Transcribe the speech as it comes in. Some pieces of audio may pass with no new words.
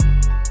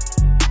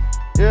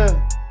Yeah.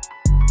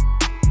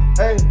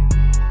 Hey,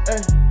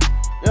 hey,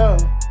 yo,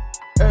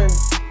 hey.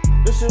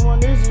 This shit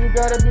wasn't easy, you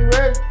gotta be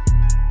ready.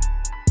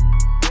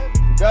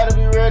 You gotta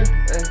be ready,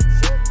 hey.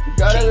 You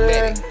gotta be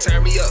ready.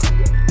 Turn me up.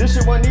 This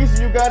shit wasn't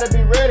easy, you gotta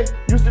be ready.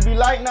 Used to be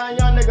light, now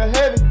young nigga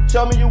heavy.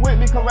 Show me you with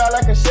me, come ride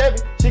like a Chevy.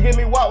 She give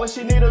me walk when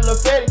she need a little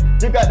fatty.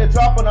 Just got the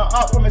drop on her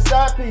aunt from his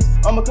side piece.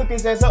 I'ma cook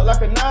his ass up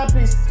like a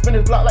 9-piece. Spin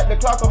his block like the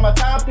clock on my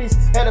timepiece.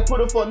 Had to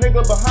put a fuck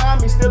nigga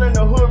behind me. Still in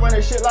the hood,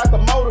 running shit like a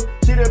motor.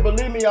 She didn't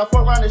believe me, I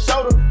fuck around the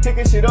shoulder.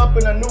 Kicking shit up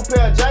in a new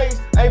pair of J's.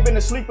 Ain't been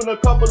asleep in a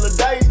couple of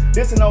days.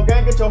 This ain't no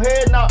gang, get your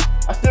head knocked.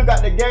 I still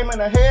got the game in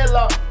a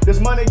headlock. This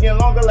money getting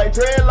longer like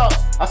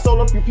dreadlocks. I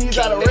sold a few peas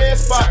out of red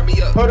spot.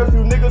 Heard a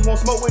few niggas won't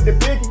smoke with the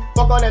Biggy.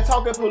 Fuck all that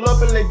talking, pull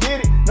up and let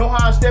get it. Know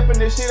how I'm stepping,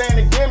 this shit ain't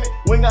a gimmick.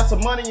 We ain't got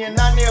some money and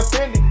not near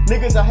offended.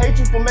 Niggas, I hate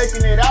you for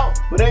making it out,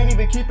 but ain't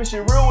even keeping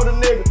shit real with a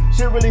nigga.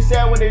 Shit really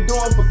sad what they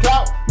doing for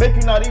clout. Make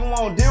you not even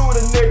wanna deal with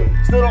a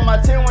nigga. Stood on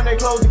my 10 when they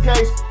closed the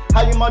case.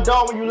 How you my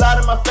dog when you lied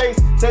in my face?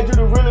 Said you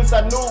the realest,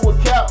 I knew it was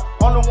cap.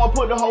 I'm the one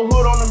put the whole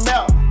hood on the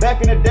map.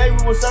 Back in the day, we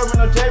was serving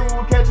a J, we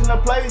were catching the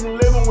plays and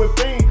living with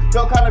fiends.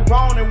 Felt kinda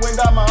grown and went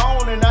got my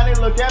own, and I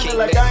didn't look at me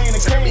like I ain't a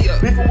king.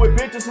 Beefing with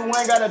bitches who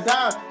ain't got a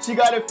dime. She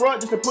got it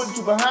front just to put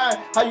you behind.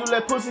 How you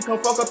let pussy come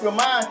fuck up your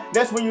mind?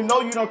 That's when you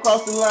know you done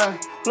crossed the line.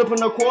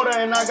 Flipping a quarter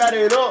and I got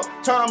it up.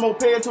 Turn a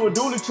moped to a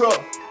dually truck.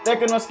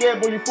 Thinking I'm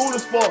scared, boy, you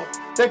foolish for.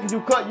 Thinking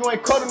you cut, you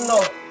ain't cut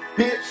enough,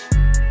 bitch.